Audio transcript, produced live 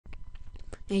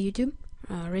Hey YouTube,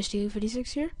 Racedude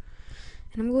 56 here,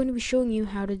 and I'm going to be showing you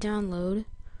how to download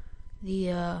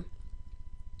the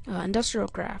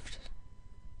IndustrialCraft.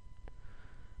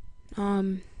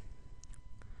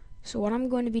 So what I'm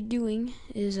going to be doing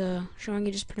is showing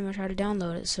you just pretty much how to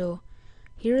download it. So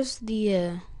here's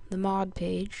the mod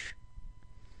page,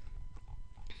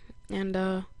 and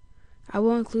I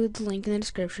will include the link in the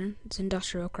description. It's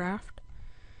IndustrialCraft.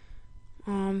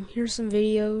 Here's some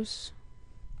videos.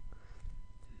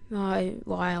 I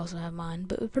also have mine,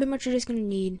 but pretty much you're just going to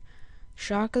need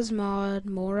Shaka's mod,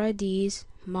 more IDs,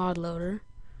 mod loader,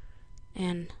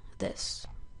 and this.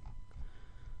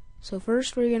 So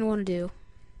first what you're going to want to do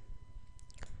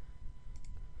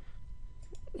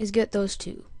is get those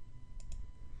two.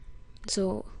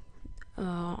 So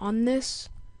on this,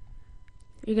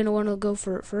 you're going to want to go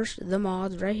for first the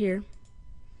mods right here,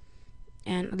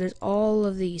 and there's all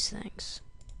of these things.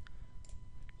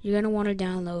 You're going to want to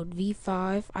download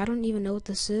V5. I don't even know what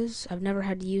this is. I've never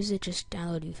had to use it. Just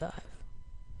download V5.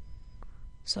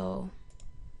 So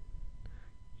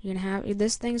you're going to have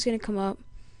this thing's going to come up.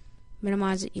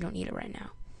 Minimize it. You don't need it right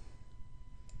now.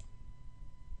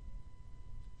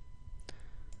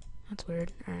 That's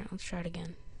weird. Alright, let's try it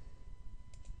again.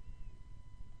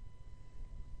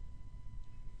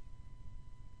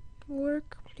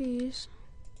 Work, please.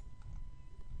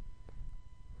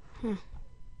 Huh.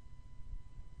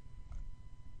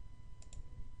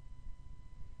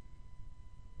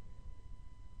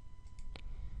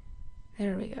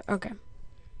 There we go. Okay.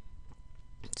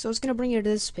 So it's going to bring you to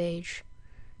this page.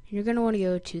 And you're going to want to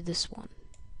go to this one.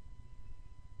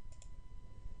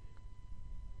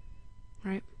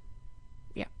 Right?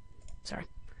 Yeah. Sorry.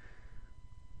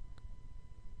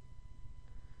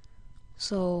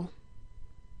 So,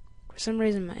 for some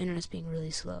reason my internet's being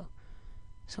really slow.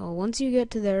 So once you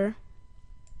get to there,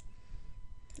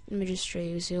 let me just show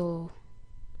you. So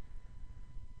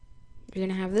you're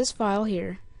going to have this file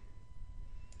here.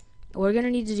 What we're going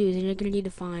to need to do is you're going to need to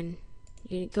find,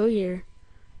 you go here.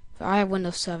 I have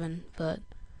Windows 7, but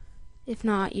if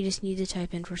not, you just need to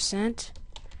type in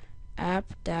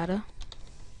 %app data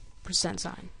 %,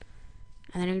 and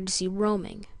then you're going to see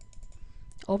roaming.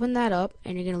 Open that up,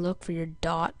 and you're going to look for your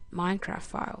 .minecraft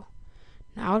file.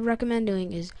 Now, I would recommend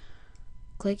doing is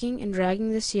clicking and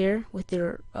dragging this here with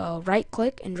your right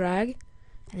click and drag,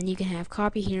 and then you can have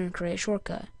copy here and create a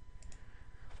shortcut.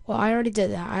 Well, I already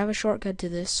did that. I have a shortcut to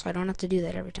this, so I don't have to do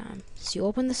that every time. So you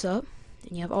open this up,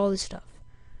 and you have all this stuff.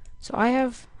 So I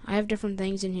have different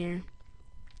things in here.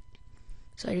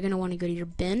 So you're going to want to go to your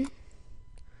bin,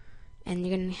 and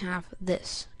you're going to have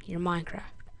this, your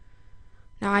Minecraft.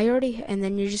 Now and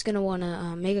then you're just going to want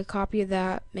to make a copy of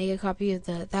that,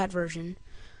 that version.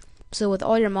 So with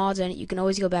all your mods in it, you can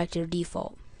always go back to your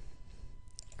default.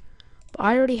 But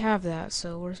I already have that,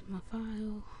 so where's my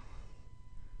file?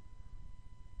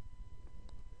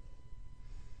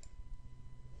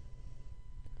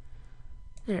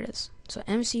 There it is. So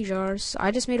MC jars.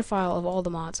 I just made a file of all the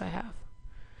mods I have.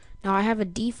 Now I have a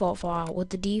default file with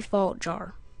the default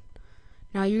jar.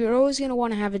 Now you're always going to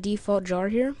want to have a default jar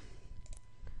here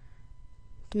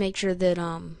to make sure that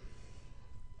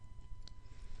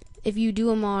if you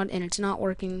do a mod and it's not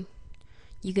working,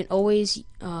 you can always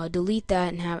delete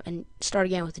that and start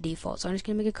again with the default. So I'm just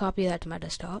going to make a copy of that to my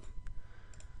desktop.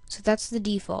 So that's the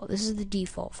default. This is the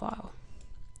default file.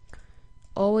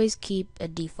 Always keep a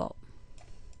default.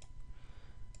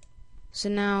 So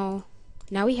now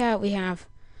we have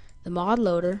the mod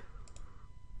loader,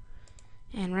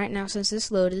 and right now since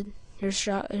this loaded, here's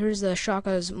the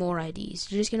Shaka's more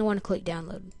IDs. You're just gonna want to click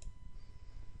download.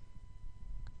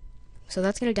 So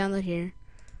that's gonna download here.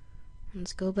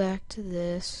 Let's go back to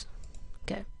this.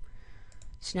 Okay.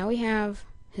 So now we have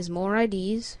his more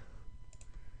IDs,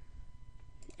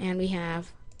 and we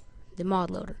have the mod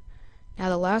loader. Now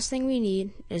the last thing we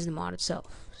need is the mod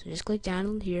itself. So just click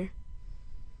download here.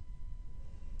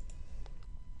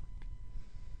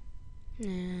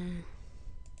 And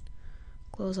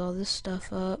close all this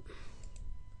stuff up,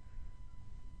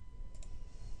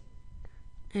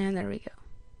 and there we go.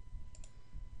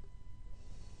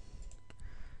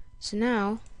 So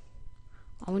now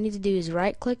all we need to do is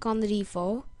right click on the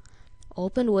default,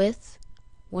 open with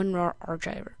WinRAR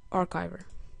archiver,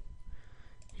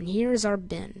 and here is our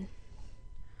bin.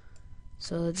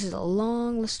 So this is a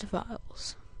long list of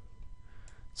files.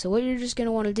 So what you're just going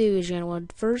to want to do is you're going to want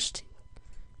to first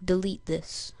delete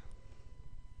this.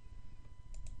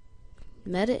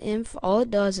 Meta-inf, all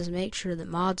it does is make sure that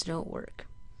mods don't work.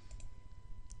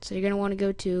 So you're going to want to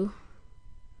go to,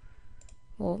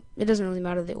 well, it doesn't really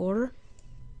matter the order.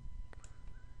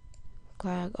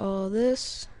 Flag all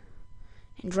this,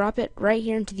 and drop it right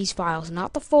here into these files.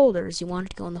 Not the folders, you want it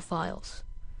to go in the files.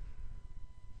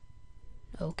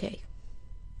 Okay.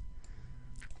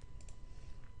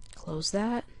 Close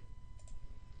that.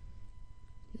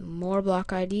 More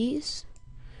block IDs.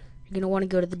 You're going to want to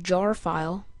go to the jar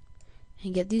file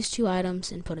and get these two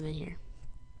items and put them in here.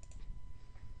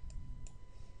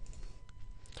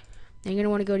 Then you're going to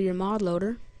want to go to your mod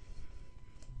loader,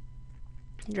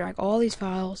 drag all these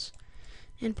files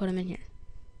and put them in here.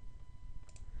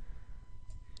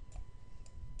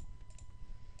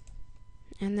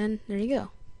 And then there you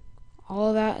go. All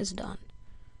of that is done.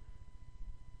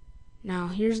 Now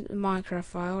here's the Minecraft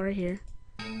file right here.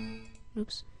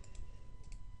 Oops.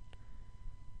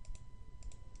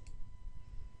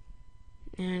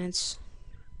 And it's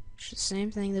the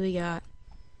same thing that we got.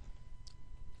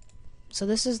 So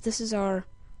this is our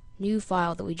new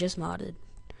file that we just modded.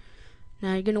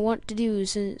 Now you're gonna want to do,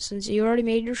 since you already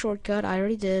made your shortcut, I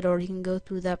already did, or you can go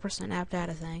through that %app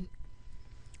data thing.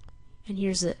 And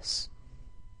here's this.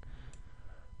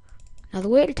 Now the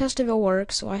way to test if it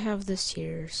works, so I have this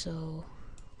here, so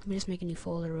let me just make a new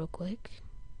folder real quick.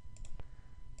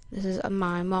 This is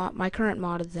my current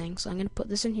modded thing, so I'm gonna put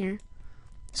this in here.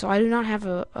 So I do not have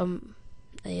a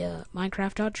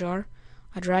Minecraft.jar.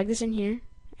 I drag this in here,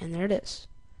 and there it is.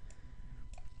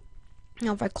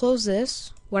 Now if I close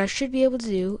this, what I should be able to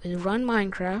do is run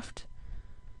Minecraft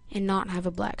and not have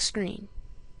a black screen.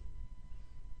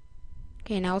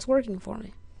 Okay, now it's working for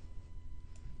me.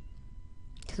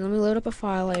 So let me load up a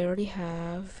file I already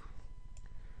have.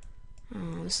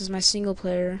 This is my single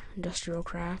player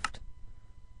IndustrialCraft.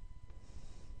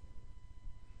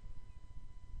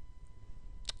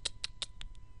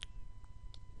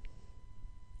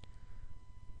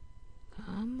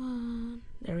 Come on.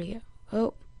 There we go.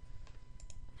 Oh,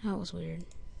 that was weird.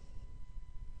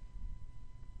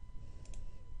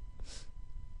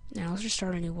 Now let's just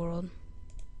start a new world.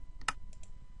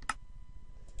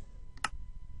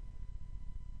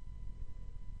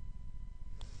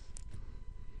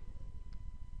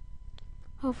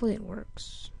 Hopefully it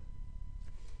works.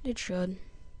 It should.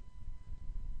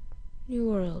 New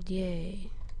world,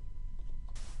 yay.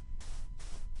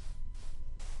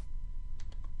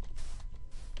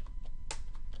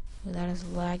 Well, that is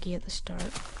laggy at the start.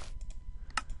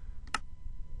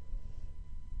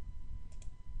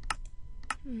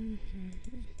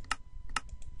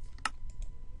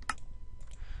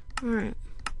 Alright.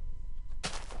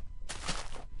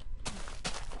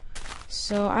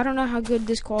 So, I don't know how good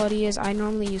this quality is. I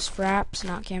normally use Fraps,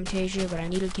 not Camtasia, but I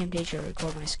needed Camtasia to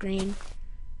record my screen.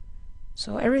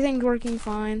 So, everything's working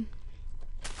fine.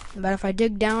 But if I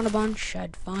dig down a bunch,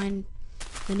 I'd find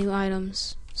the new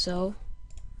items. So,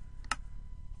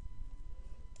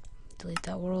 delete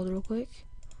that world real quick.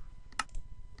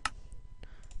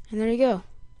 And there you go.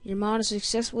 Your mod is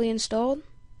successfully installed.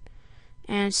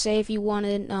 And say if you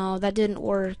wanted, that didn't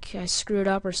work, I screwed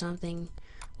up or something,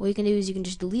 what you can do is you can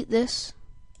just delete this.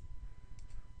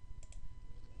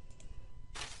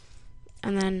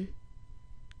 And then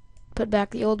put back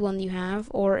the old one you have,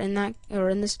 or in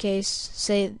this case,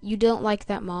 say you don't like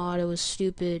that mod, it was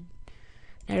stupid.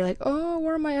 And you're like, oh,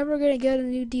 where am I ever gonna get a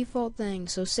new default thing?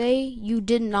 So say you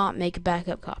did not make a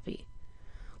backup copy.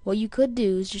 What you could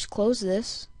do is just close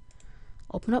this,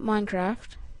 open up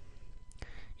Minecraft.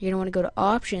 You're gonna want to go to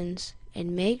options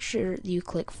and make sure that you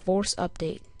click force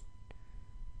update.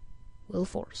 Will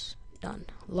force. Done.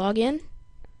 Log in.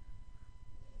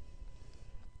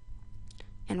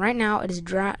 And right now it is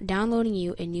downloading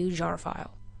you a new jar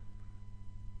file.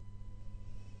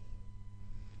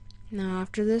 Now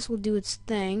after this will do its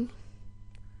thing.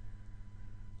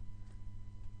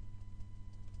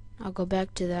 I'll go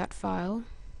back to that file.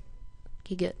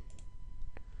 Okay, good.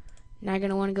 Now you're going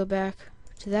to want to go back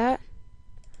to that.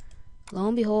 Lo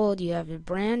and behold, you have a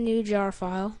brand new jar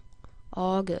file.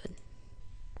 All good.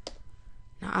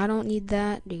 Now I don't need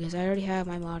that because I already have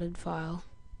my modded file.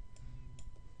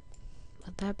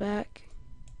 Put that back.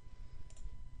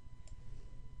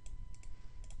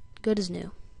 Good as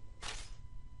new.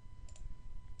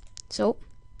 So,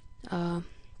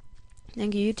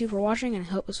 thank you YouTube for watching, and I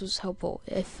hope this was helpful.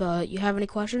 If you have any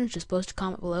questions, just post a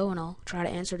comment below and I'll try to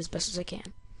answer it as best as I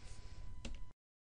can.